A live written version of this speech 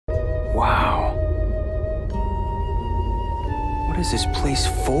is this place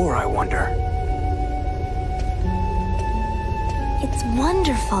for, I wonder? It's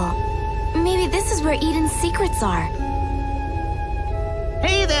wonderful. Maybe this is where Eden's secrets are.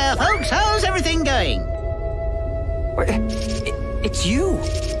 Hey there, folks. How's everything going? It's you.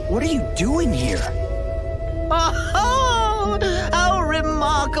 What are you doing here? Oh, how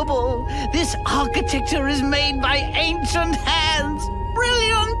remarkable! This architecture is made by ancient hands.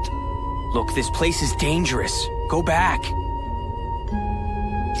 Brilliant! Look, this place is dangerous. Go back.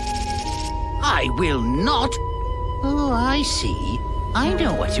 I will not. Oh, I see. I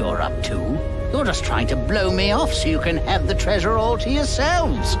know what you're up to. You're just trying to blow me off so you can have the treasure all to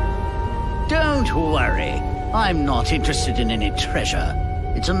yourselves. Don't worry. I'm not interested in any treasure.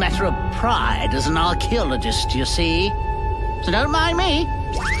 It's a matter of pride as an archaeologist, you see. So don't mind me.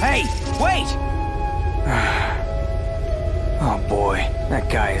 Hey, wait! Oh boy, that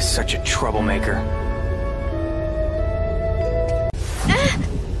guy is such a troublemaker.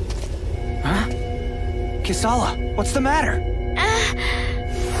 Huh? Kisala, what's the matter?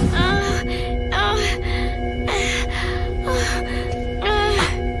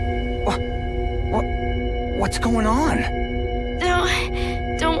 What's going on? No,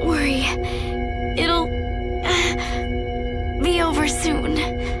 don't worry. It'll be over soon.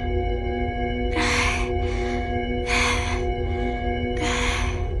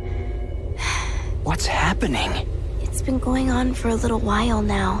 What's happening? It's been going on for a little while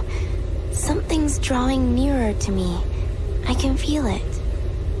now. Something's drawing nearer to me. I can feel it.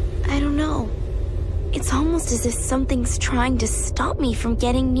 I don't know. It's almost as if something's trying to stop me from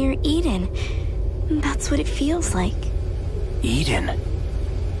getting near Eden. That's what it feels like. Eden?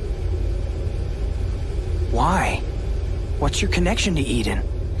 Why? What's your connection to Eden?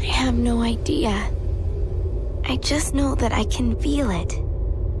 I have no idea. I just know that I can feel it.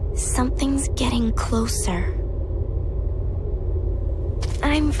 Something's getting closer.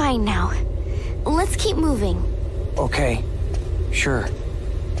 I'm fine now. Let's keep moving. Okay, sure.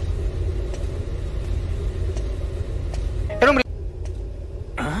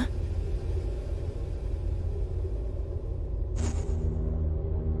 Huh?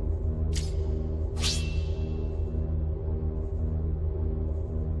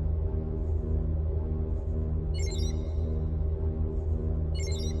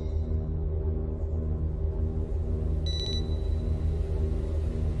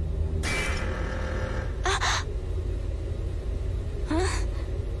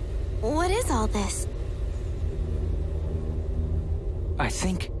 What is all this? I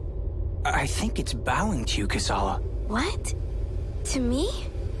think it's bowing to you, Kisala. What? To me?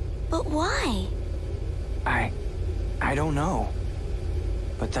 But why? I don't know.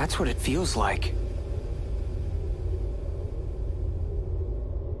 But that's what it feels like.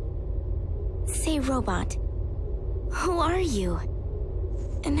 Say, robot, who are you?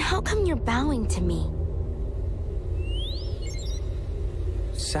 And how come you're bowing to me?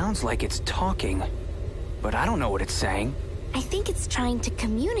 Sounds like it's talking, but I don't know what it's saying. I think it's trying to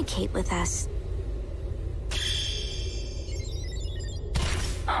communicate with us.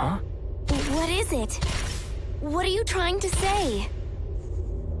 Huh? What is it? What are you trying to say?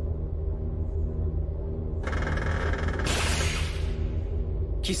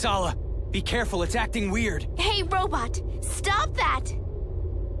 Kisala, be careful, it's acting weird. Hey, robot, stop that!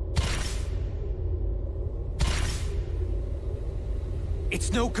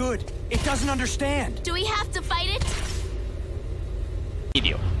 It's no good. It doesn't understand. Do we have to fight it?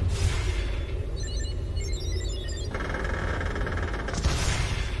 Video.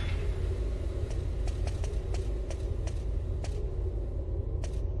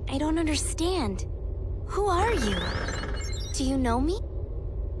 I don't understand. Who are you? Do you know me?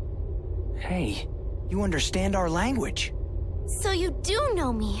 Hey, you understand our language. So you do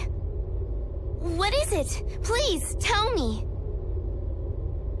know me. What is it? Please, tell me.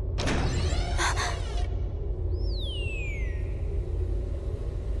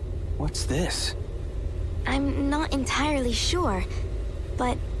 What's this? I'm not entirely sure,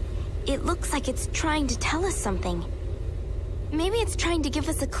 but it looks like it's trying to tell us something. Maybe it's trying to give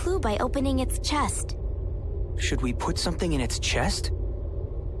us a clue by opening its chest. Should we put something in its chest?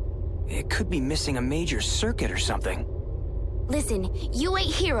 It could be missing a major circuit or something. Listen, you wait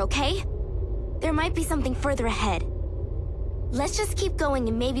here, okay? There might be something further ahead. Let's just keep going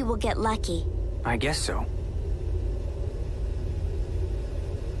and maybe we'll get lucky. I guess so.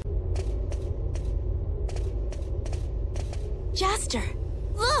 Jaster,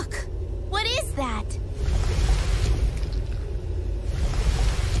 look! What is that?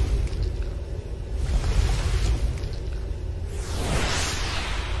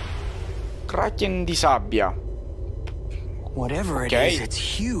 Kraken di sabbia. Whatever it is, it's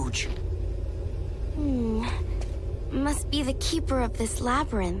huge. Must be the keeper of this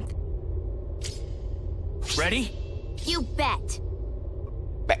labyrinth. Ready? You bet.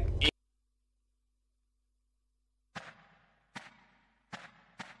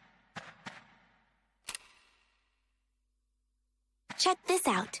 Check this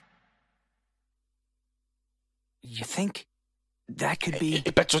out. You think that could be...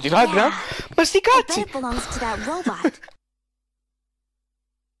 Il pezzo di labbra? Ma sti I bet cazzi! it belongs to that robot.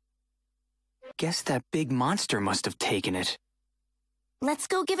 Guess that big monster must have taken it. Let's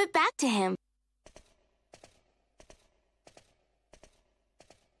go give it back to him.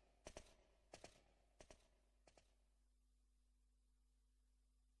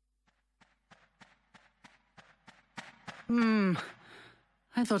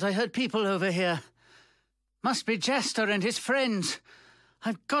 I thought I heard people over here. Must be Jester and his friends.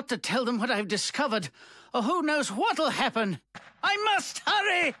 I've got to tell them what I've discovered, or who knows what'll happen. I must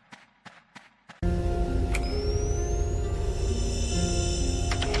hurry!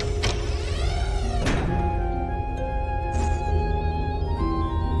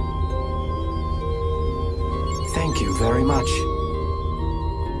 Thank you very much.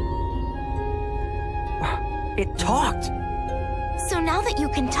 It talked! So now that you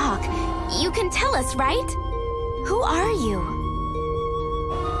can talk, you can tell us, right? Who are you?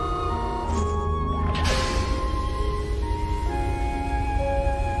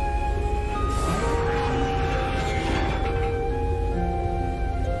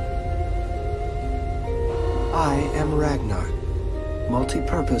 I am Ragnar,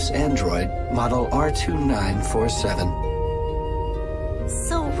 multi-purpose android, model R2947.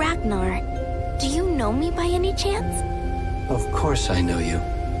 So, Ragnar, do you know me by any chance? Of course I know you.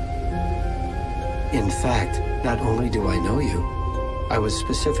 In fact, not only do I know you, I was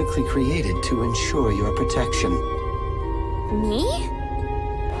specifically created to ensure your protection. Me?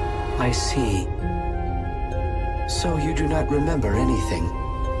 I see. So you do not remember anything.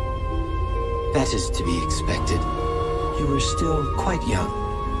 That is to be expected. You were still quite young.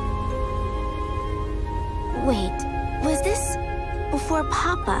 Wait, was this before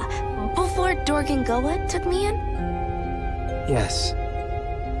Papa, before Dorgangoa took me in? Yes.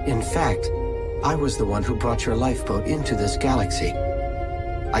 In fact, I was the one who brought your lifeboat into this galaxy.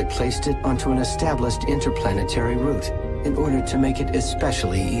 I placed it onto an established interplanetary route in order to make it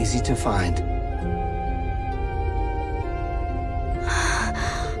especially easy to find.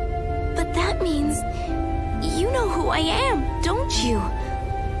 But that means you know who I am, don't you?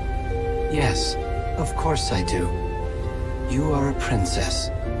 Yes, of course I do. You are a princess.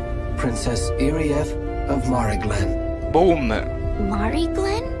 Princess Irieth of Mariglen. Boom!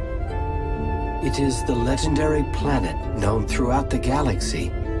 Mariglen? It is the legendary planet known throughout the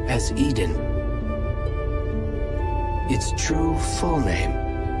galaxy as Eden. Its true full name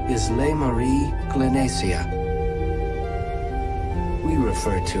is Le Marie Glenacia. We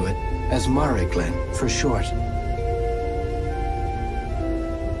refer to it as Mariglen for short.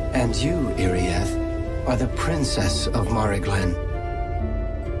 And you, Irieth, are the princess of Mariglen.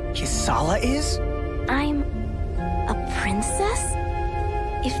 Kisala is? I'm a princess?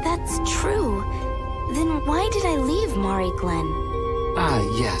 If that's true, then why did I leave Mariglen? Ah,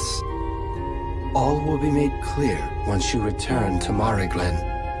 yes. All will be made clear once you return to Mariglen.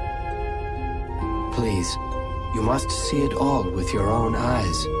 Please, you must see it all with your own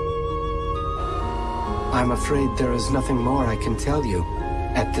eyes. I'm afraid there is nothing more I can tell you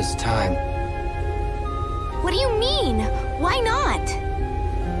at this time. What do you mean? Why not?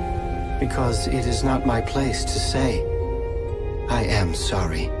 Because it is not my place to say. I am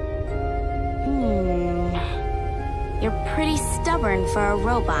sorry. You're pretty stubborn for a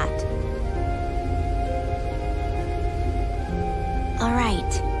robot. All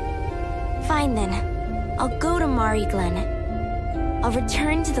right. Fine then. I'll go to Mariglen. I'll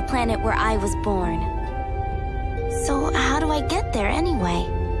return to the planet where I was born. So how do I get there anyway?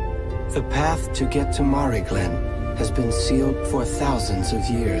 The path to get to Mariglen has been sealed for thousands of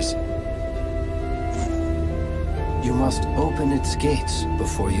years. You must open its gates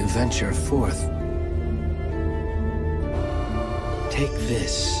before you venture forth. Take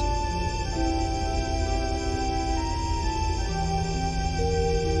this.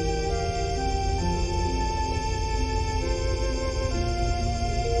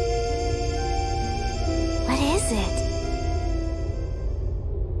 What is it?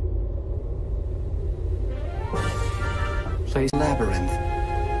 Place labyrinth,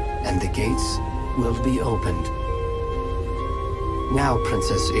 and the gates will be opened. Now,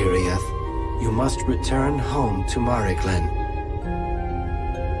 Princess Irieth, you must return home to Mariglen.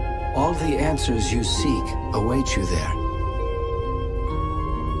 All the answers you seek await you there.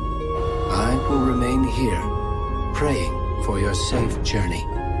 I will remain here, praying for your safe journey.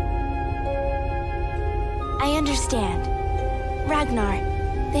 I understand. Ragnar,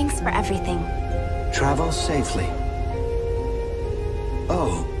 thanks for everything. Travel safely.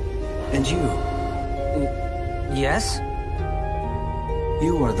 Oh, and you. Yes?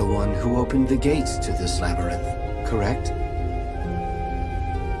 You are the one who opened the gates to this labyrinth, correct?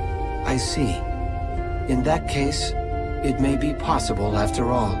 I see. In that case, it may be possible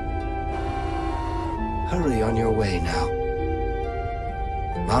after all. Hurry on your way now.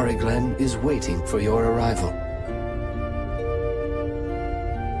 Mariglen is waiting for your arrival.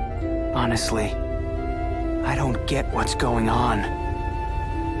 Honestly, I don't get what's going on.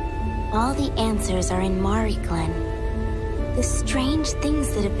 All the answers are in Mariglen. The strange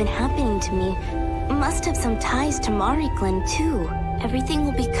things that have been happening to me must have some ties to Mariglen too. Everything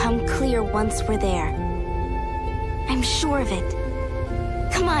will become clear once we're there. I'm sure of it.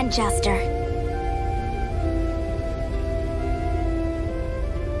 Come on, Jester.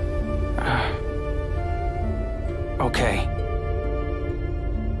 Okay.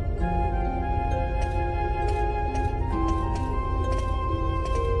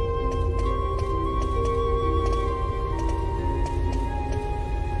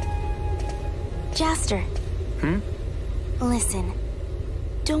 Jaster. Listen.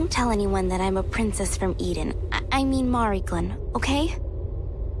 Don't tell anyone that I'm a princess from Eden. I mean Mariglen, okay?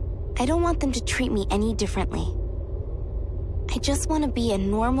 I don't want them to treat me any differently. I just want to be a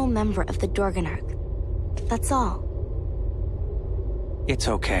normal member of the Dorganarch. That's all. It's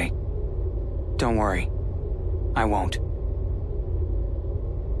okay. Don't worry. I won't.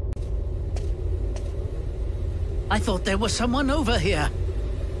 I thought there was someone over here.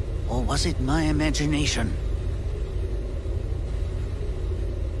 Or was it my imagination?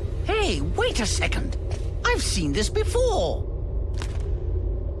 Hey, wait a second. I've seen this before.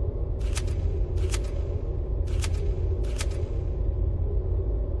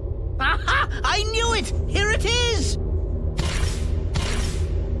 Aha! I knew it! Here it is!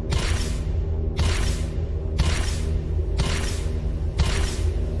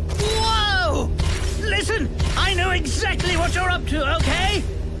 Whoa! Listen, I know exactly what you're up to, okay?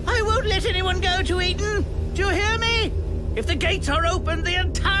 I won't let anyone go to Eden. Do you hear me? If the gates are open, the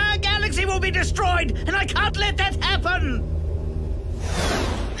entire galaxy will be destroyed, and I can't let that happen!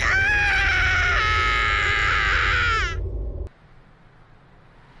 Ah!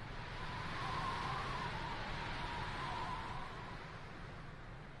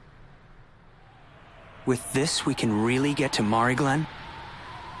 With this, we can really get to Mariglen?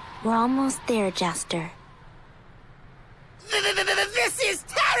 We're almost there, Jaster. This is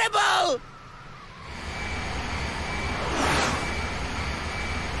terrible!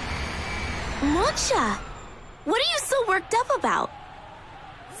 Mocha! What are you so worked up about?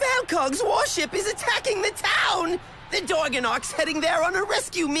 Valkog's warship is attacking the town! The Dorganarch's heading there on a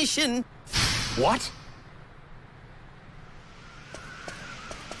rescue mission! What?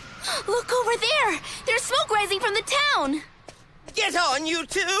 Look over there! There's smoke rising from the town! Get on, you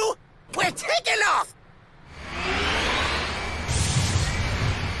two! We're taking off!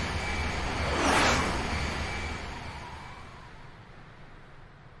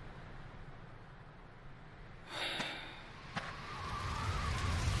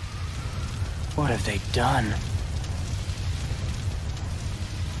 What have they done?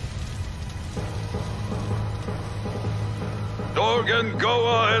 Dorgan,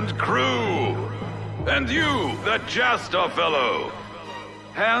 Goa, and crew! And you, that Jaster fellow!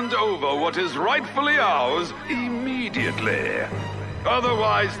 Hand over what is rightfully ours immediately.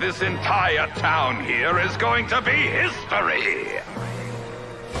 Otherwise, this entire town here is going to be history!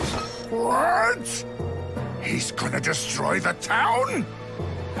 What? He's gonna destroy the town?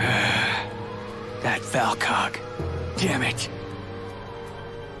 That Valkog. Damn it.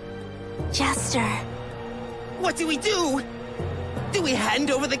 Jaster. What do we do? Do we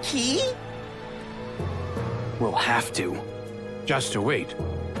hand over the key? We'll have to. Just to wait.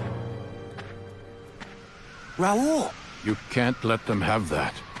 Raoul! You can't let them have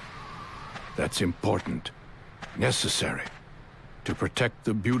that. That's important. Necessary. To protect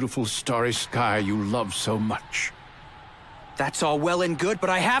the beautiful starry sky you love so much. That's all well and good,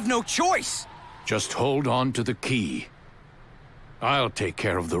 but I have no choice! Just hold on to the key. I'll take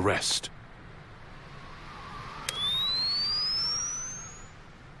care of the rest.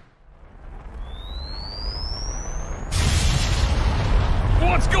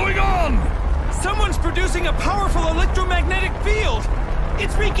 What's going on? Someone's producing a powerful electromagnetic field!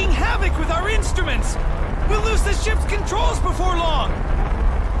 It's wreaking havoc with our instruments! We'll lose the ship's controls before long!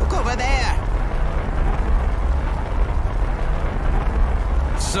 Look over there!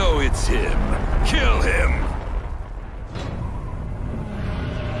 So It's him. Kill him!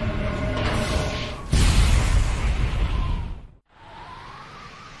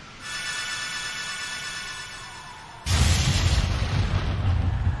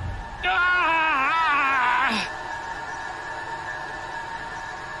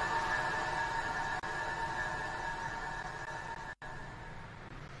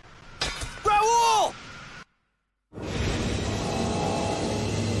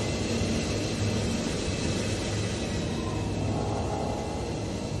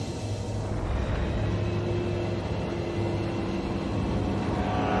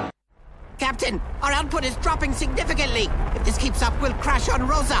 Captain, our output is dropping significantly. If this keeps up, we'll crash on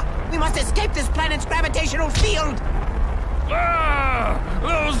Rosa. We must escape this planet's gravitational field. Ah!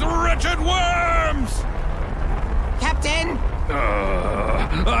 Those wretched worms! Captain!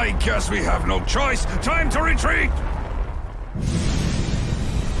 I guess we have no choice. Time to retreat!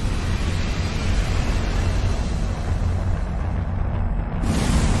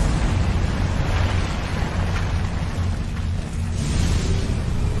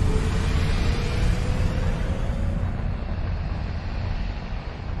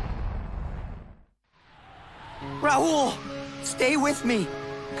 Raoul! Stay with me!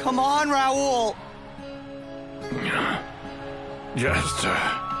 Come on, Raoul! Jester.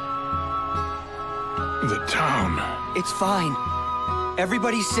 The town. It's fine.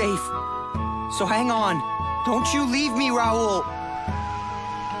 Everybody's safe. So hang on. Don't you leave me, Raoul!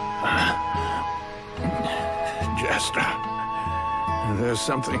 Jester. There's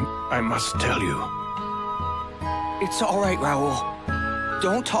something I must tell you. It's all right, Raoul.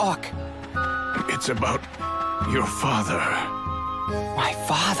 Don't talk. It's about your father. My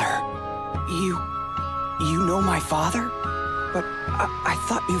father? You know my father? But I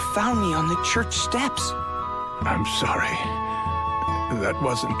thought you found me on the church steps. I'm sorry. That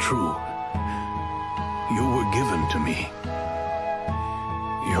wasn't true. You were given to me.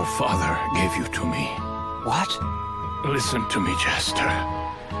 Your father gave you to me. What? Listen to me, Jester.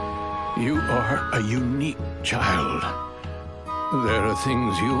 You are a unique child. There are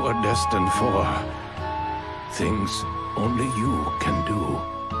things you are destined for. Things only you can do.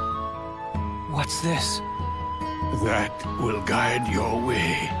 What's this? That will guide your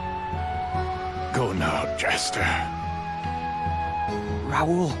way. Go now, Jester.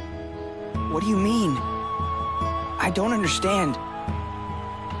 Raoul, what do you mean? I don't understand.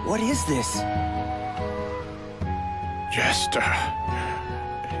 What is this? Jester,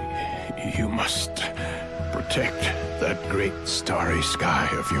 you must protect that great starry sky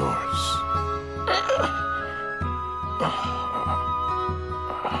of yours.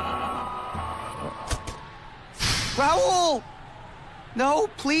 Raoul! No,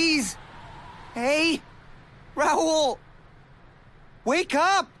 please! Hey! Raoul! Wake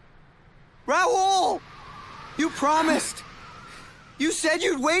up! Raoul! You promised! You said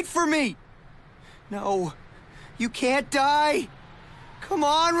you'd wait for me! No, you can't die! Come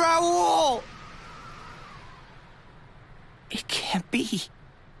on, Raoul! It can't be.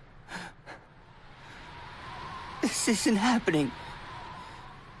 This isn't happening.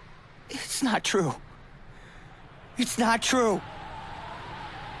 It's not true. It's not true.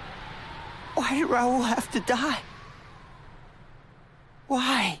 Why did Raoul have to die?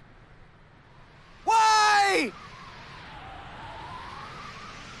 Why? Why?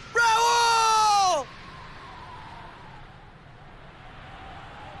 Raoul!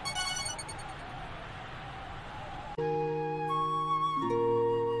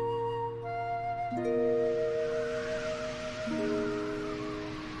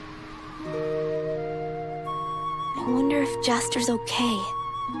 I wonder if Jester's okay.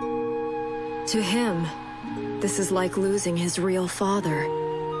 To him, this is like losing his real father.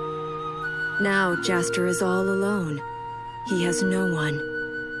 Now Jester is all alone. He has no one.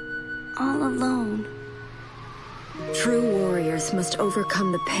 All alone. True warriors must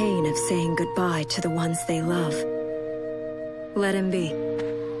overcome the pain of saying goodbye to the ones they love. Let him be.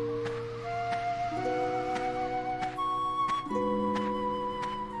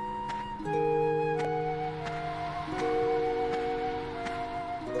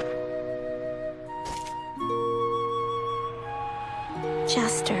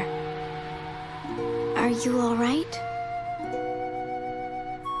 Jester, are you all right?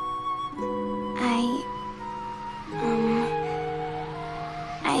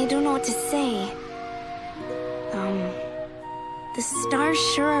 I don't know what to say. The stars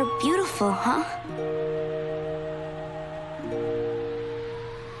sure are beautiful, huh?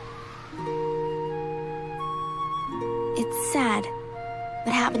 It's sad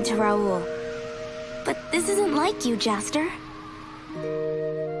what happened to Raoul. But this isn't like you, Jester.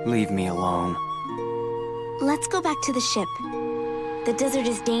 Leave me alone. Let's go back to the ship. The desert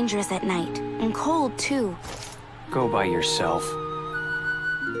is dangerous at night, and cold too. Go by yourself.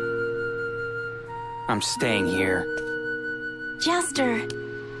 I'm staying here. Jaster!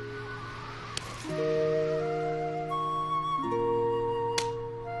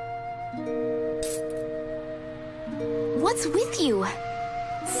 What's with you?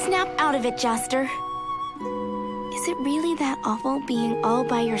 Snap out of it, Jaster. Is it really that awful being all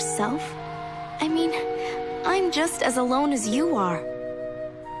by yourself? I mean, I'm just as alone as you are.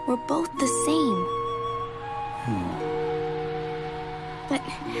 We're both the same. But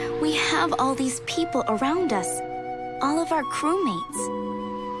we have all these people around us. All of our crewmates.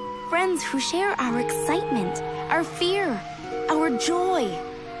 Friends who share our excitement, our fear, our joy.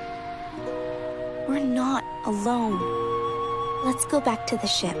 We're not alone. Let's go back to the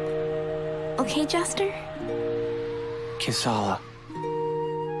ship. Okay, Jaster? Kisala.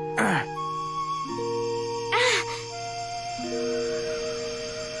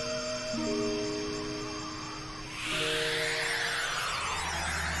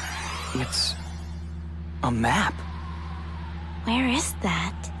 It's a map. Where is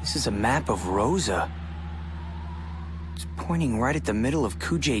that? This is a map of Rosa. It's pointing right at the middle of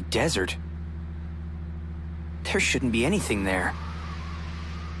Kujay Desert. There shouldn't be anything there.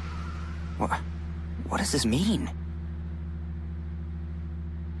 What does this mean?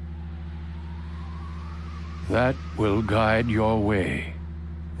 That will guide your way.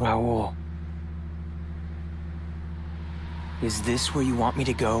 Raoul. Is this where you want me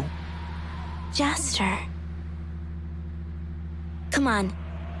to go? Jaster. Come on,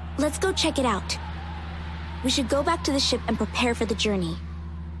 let's go check it out. We should go back to the ship and prepare for the journey.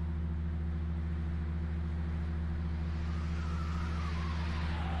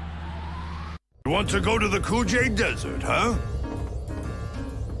 You want to go to the Kujay Desert, huh?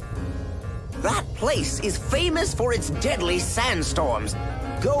 That place is famous for its deadly sandstorms.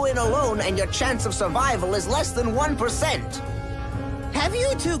 Go in alone and your chance of survival is less than 1%. Have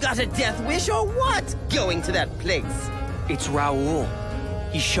you two got a death wish or what, going to that place? It's Raoul.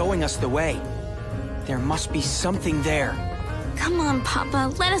 He's showing us the way. There must be something there. Come on,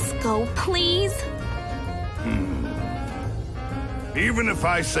 Papa, let us go, please. Even if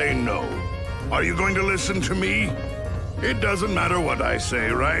I say no, are you going to listen to me? It doesn't matter what I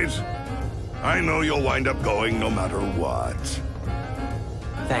say, right? I know you'll wind up going no matter what.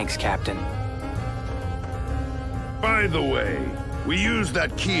 Thanks, Captain. By the way, we used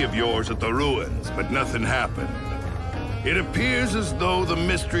that key of yours at the ruins, but nothing happened. It appears as though the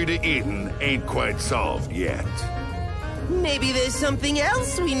mystery to Eden ain't quite solved yet. Maybe there's something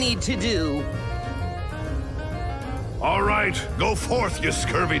else we need to do. All right, go forth, you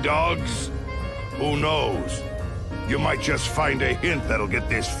scurvy dogs. Who knows? You might just find a hint that'll get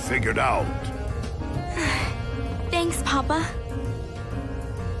this figured out. Thanks, Papa.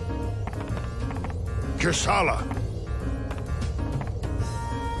 Kisala.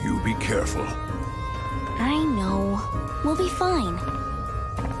 You be careful. I know. We'll be fine.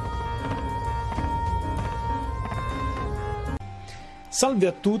 Salve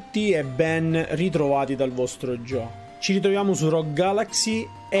a tutti e ben ritrovati dal vostro Joe. Ci ritroviamo su Rogue Galaxy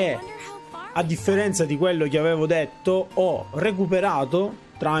e, a differenza di quello che avevo detto, ho recuperato,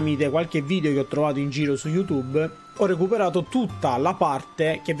 tramite qualche video che ho trovato in giro su YouTube, ho recuperato tutta la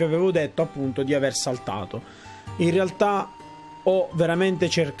parte che vi avevo detto appunto di aver saltato. In realtà ho veramente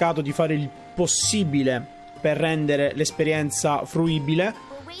cercato di fare il possibile per rendere l'esperienza fruibile,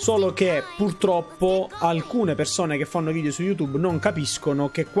 solo che purtroppo alcune persone che fanno video su YouTube non capiscono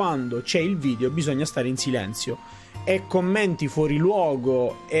che quando c'è il video bisogna stare in silenzio, e commenti fuori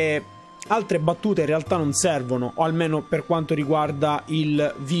luogo e altre battute in realtà non servono, o almeno per quanto riguarda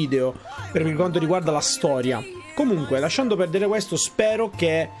il video, per quanto riguarda la storia. Comunque, lasciando perdere questo, spero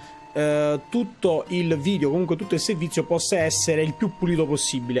che tutto il video, comunque tutto il servizio, possa essere il più pulito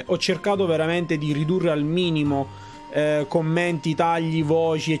possibile. Ho cercato veramente di ridurre al minimo commenti, tagli,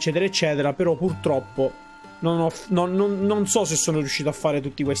 voci eccetera eccetera, però purtroppo non so se sono riuscito a fare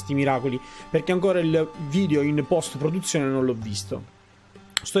tutti questi miracoli, perché ancora il video in post produzione non l'ho visto.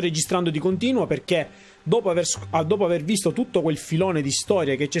 Sto registrando di continuo perché dopo aver visto tutto quel filone di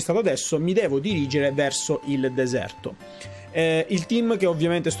storia che c'è stato adesso, mi devo dirigere verso il deserto. Il team che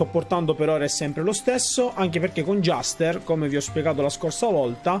ovviamente sto portando per ora è sempre lo stesso, anche perché con Jaster, come vi ho spiegato la scorsa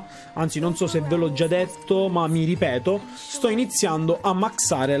volta, anzi non so se ve l'ho già detto ma mi ripeto, sto iniziando a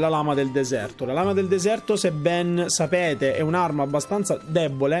maxare la lama del deserto. La lama del deserto, se ben sapete, è un'arma abbastanza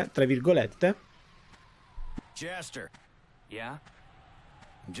debole, tra virgolette. Jaster. Yeah?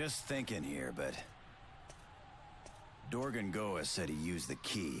 I'm just thinking here, but Dorgan Goa said he used the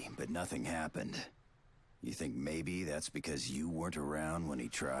key, but nothing happened. You think maybe that's because you weren't around when he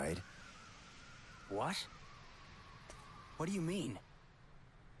tried? What? What do you mean?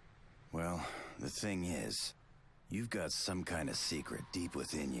 Well, the thing is, you've got some kind of secret deep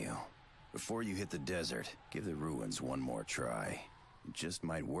within you. Before you hit the desert, give the ruins one more try. It just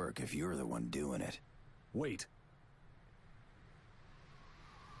might work if you're the one doing it. Wait.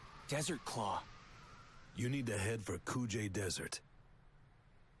 Desert Claw. You need to head for Kuj Desert.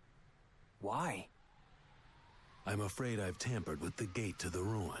 Why? I'm afraid I've tampered with the gate to the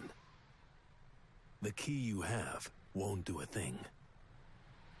ruin. The key you have won't do a thing.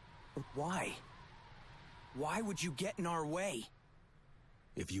 But why? Why would you get in our way?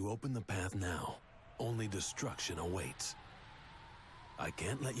 If you open the path now, only destruction awaits. I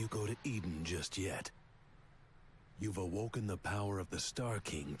can't let you go to Eden just yet. You've awoken the power of the Star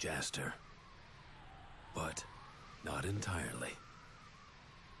King, Jaster. But not entirely.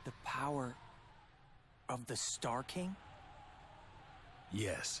 The power of the Star King?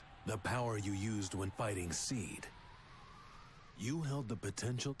 Yes, the power you used when fighting Seed. You held the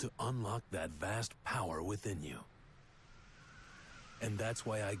potential to unlock that vast power within you. And that's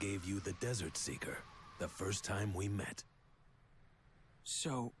why I gave you the Desert Seeker the first time we met.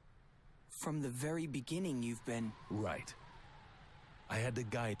 So, from the very beginning you've been... Right. I had to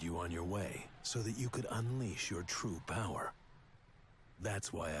guide you on your way so that you could unleash your true power.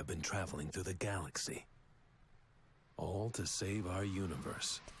 That's why I've been traveling through the galaxy. All to save our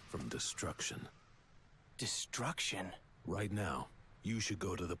universe from destruction. Destruction? Right now, you should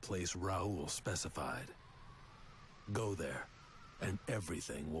go to the place Raoul specified. Go there, and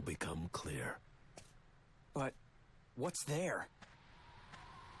everything will become clear. But what's there?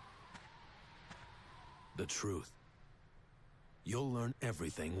 The truth. You'll learn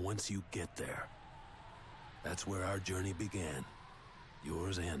everything once you get there. That's where our journey began.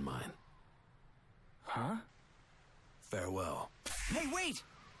 Yours and mine. Huh? Farewell. Hey, wait!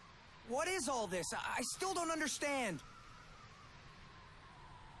 What is all this? I still don't understand.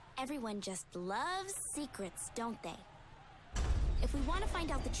 Everyone just loves secrets, don't they? If we want to find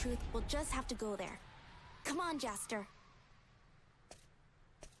out the truth, we'll just have to go there. Come on, Jaster.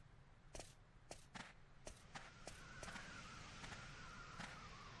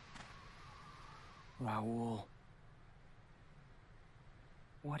 Raoul.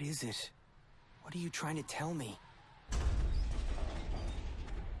 What is it? What are you trying to tell me?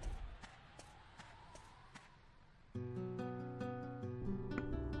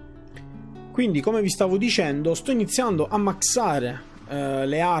 Quindi, come vi stavo dicendo, sto iniziando a maxare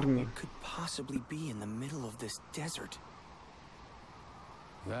le armi. Could possibly be in the middle of this desert.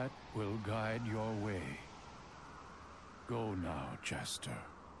 That will guide your way. Go now, Jaster.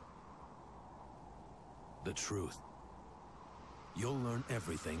 The truth. You'll learn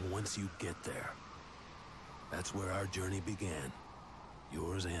everything once you get there. That's where our journey began.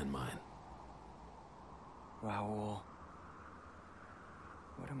 Yours and mine. Raoul.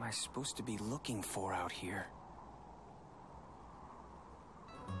 What am I supposed to be looking for out here?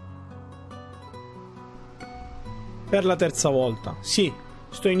 Per la terza volta. Sì,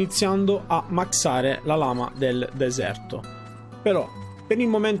 sto iniziando a maxare la lama del deserto. Però, per il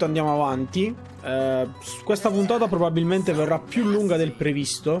momento andiamo avanti. Questa puntata probabilmente verrà più lunga del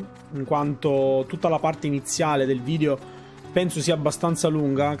previsto, in quanto tutta la parte iniziale del video penso sia abbastanza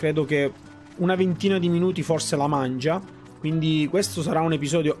lunga. Credo che una ventina di minuti forse la mangia. Quindi questo sarà un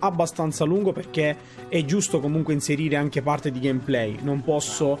episodio abbastanza lungo, perché è giusto comunque inserire anche parte di gameplay. Non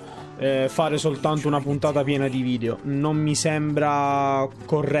posso fare soltanto una puntata piena di video. Non mi sembra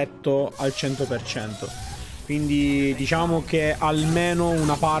corretto al 100%. Quindi diciamo che almeno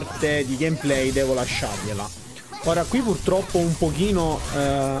una parte di gameplay devo lasciargliela. Ora qui purtroppo un pochino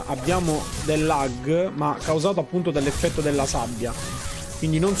abbiamo del lag, ma causato appunto dall'effetto della sabbia.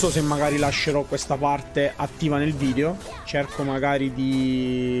 Quindi non so se magari lascerò questa parte attiva nel video. Cerco magari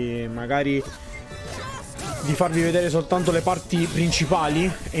di farvi vedere soltanto le parti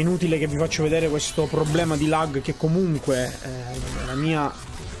principali. È inutile che vi faccio vedere questo problema di lag che comunque la mia,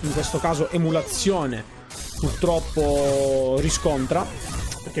 in questo caso, emulazione purtroppo riscontra,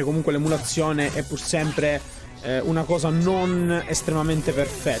 perché comunque l'emulazione è pur sempre una cosa non estremamente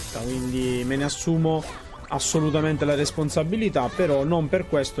perfetta, quindi me ne assumo assolutamente la responsabilità, però non per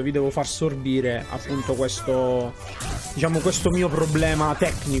questo vi devo far sorbire appunto questo, diciamo, questo mio problema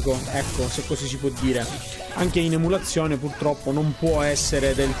tecnico, ecco, se così si può dire. Anche in emulazione purtroppo non può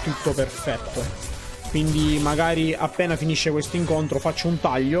essere del tutto perfetto, quindi magari appena finisce questo incontro faccio un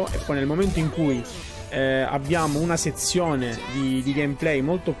taglio e poi nel momento in cui abbiamo una sezione di gameplay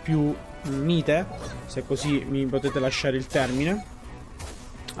molto più mite, se così mi potete lasciare il termine,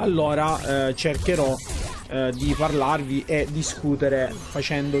 allora cercherò di parlarvi e discutere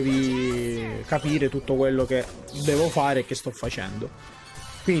facendovi capire tutto quello che devo fare e che sto facendo.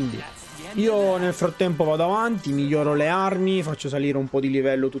 Quindi io nel frattempo vado avanti, miglioro le armi, faccio salire un po' di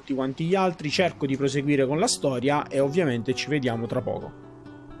livello tutti quanti gli altri, cerco di proseguire con la storia e ovviamente ci vediamo tra poco.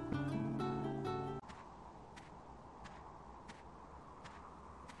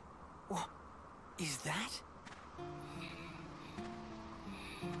 Is that?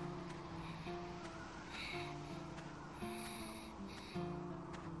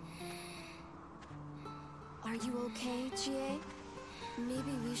 Are you okay, Jie?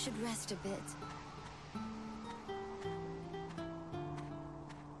 Maybe we should rest a bit.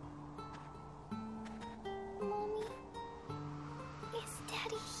 Mommy, is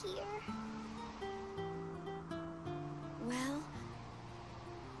Daddy here? Well,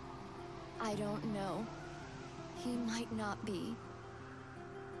 I don't know. He might not be.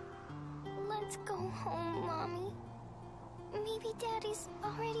 Let's go home, Mommy. Maybe Daddy's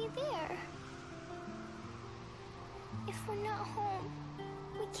already there. If we're not home,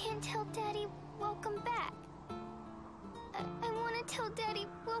 we can't tell Daddy welcome back. I want to tell Daddy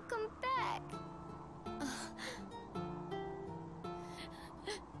welcome back.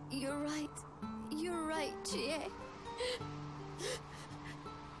 You're right. You're right, Jie.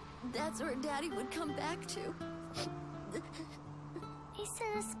 That's where Daddy would come back to. I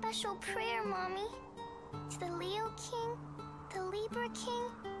said a special prayer, Mommy. To the Leo King, the Libra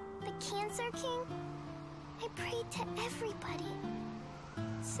King, the Cancer King. I prayed to everybody.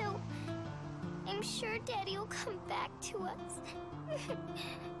 So, I'm sure Daddy will come back to us.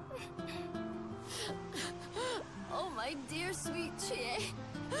 Oh, my dear sweet Jie.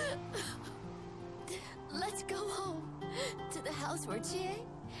 Let's go home to the house where Jie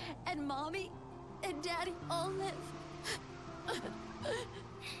and Mommy and Daddy all live.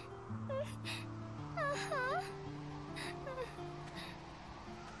 Uh-huh.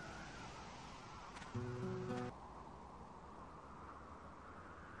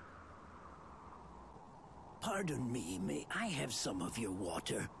 Pardon me, may I have some of your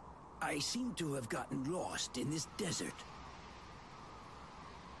water? I seem to have gotten lost in this desert.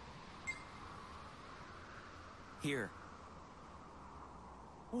 Here.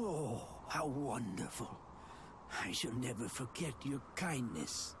 Oh, how wonderful. I shall never forget your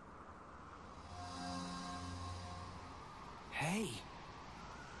kindness. Hey.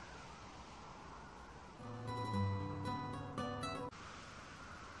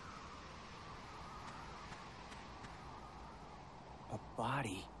 A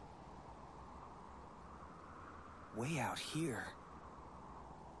body. Way out here.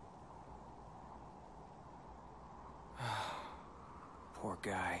 Poor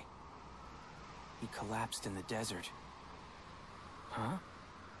guy. He collapsed in the desert. Huh?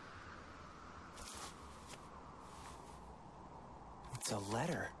 It's a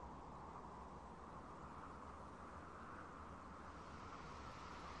letter.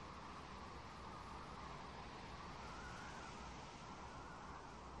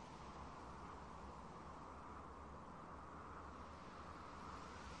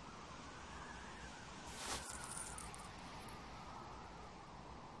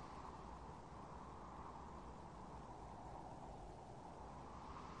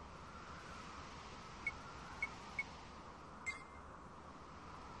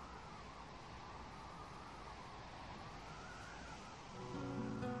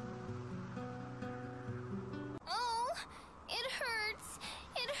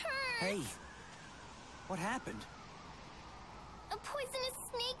 Hey, what happened? A poisonous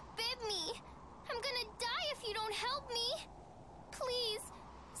snake bit me. I'm gonna die if you don't help me. Please,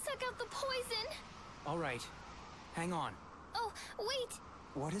 suck out the poison. All right, hang on. Oh, wait.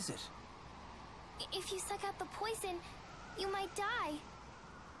 What is it? If you suck out the poison, you might die.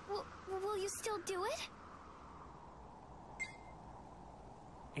 Will you still do it?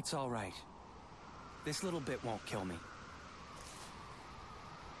 It's all right. This little bit won't kill me.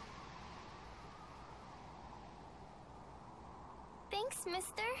 Thanks,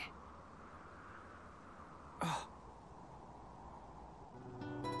 mister. Oh.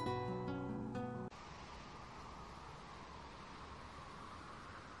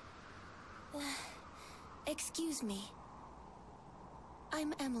 Excuse me.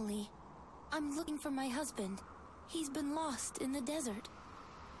 I'm Emily. I'm looking for my husband. He's been lost in the desert.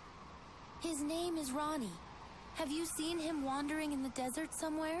 His name is Ronnie. Have you seen him wandering in the desert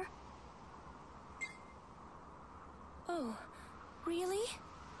somewhere? Oh, really?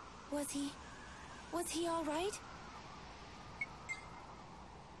 Was he all right?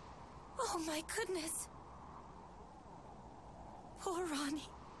 my goodness. Poor Ronnie.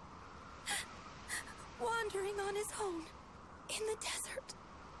 Wandering on his own in the desert.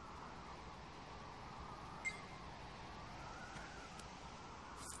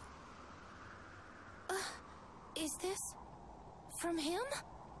 Is this from him?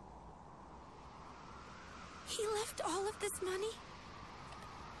 He left all of this money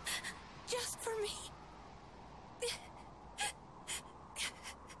just for me.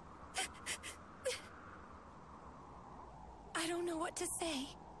 I don't know what to say.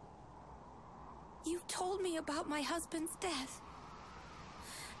 You told me about my husband's death,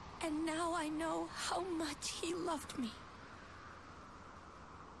 and now I know how much he loved me.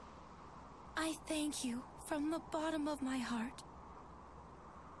 I thank you from the bottom of my heart.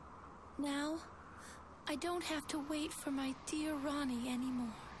 Now, I don't have to wait for my dear Ronnie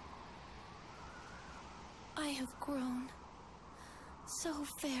anymore. I have grown so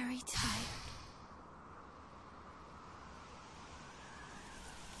very tired.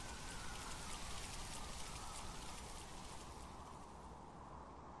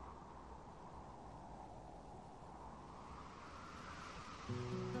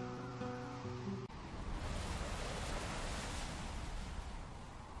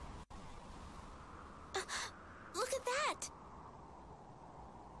 Look at that!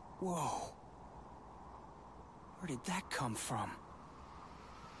 Whoa. Where did that come from?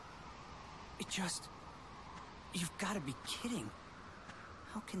 It just... You've got to be kidding.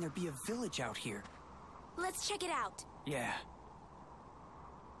 How can there be a village out here? Let's check it out. Yeah.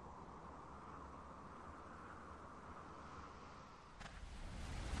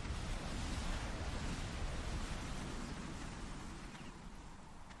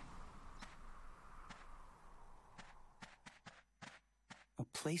 A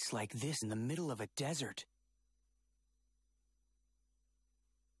place like this in the middle of a desert.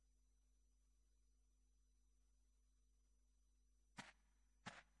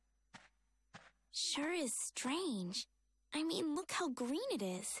 Sure is strange. I mean, look how green it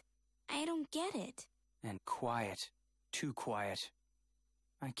is. I don't get it. And quiet. Too quiet.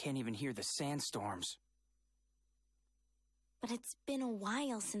 I can't even hear the sandstorms. But it's been a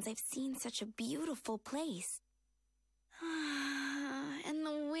while since I've seen such a beautiful place. And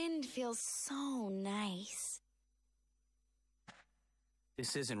the wind feels so nice.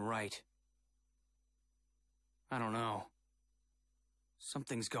 This isn't right. I don't know.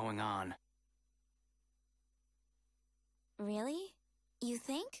 Something's going on. Really? You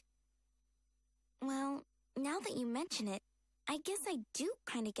think? Well, now that you mention it, I guess I do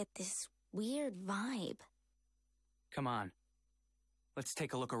kind of get this weird vibe. Come on. Let's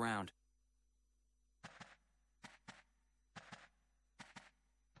take a look around.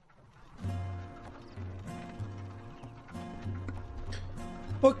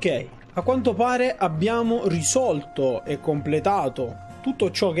 Ok, a quanto pare abbiamo risolto e completato tutto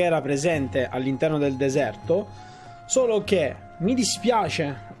ciò che era presente all'interno del deserto, solo che mi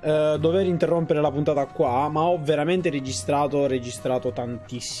dispiace dover interrompere la puntata qua, ma ho veramente registrato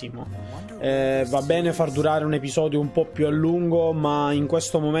tantissimo. Va bene far durare un episodio un po' più a lungo, ma in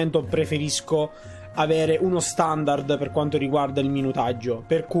questo momento preferisco avere uno standard per quanto riguarda il minutaggio,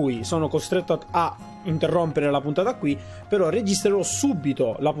 per cui sono costretto a interrompere la puntata qui, però registrerò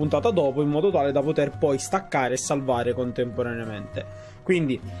subito la puntata dopo in modo tale da poter poi staccare e salvare contemporaneamente.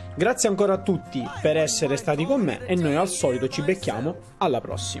 Quindi grazie ancora a tutti per essere stati con me e noi al solito ci becchiamo alla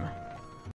prossima.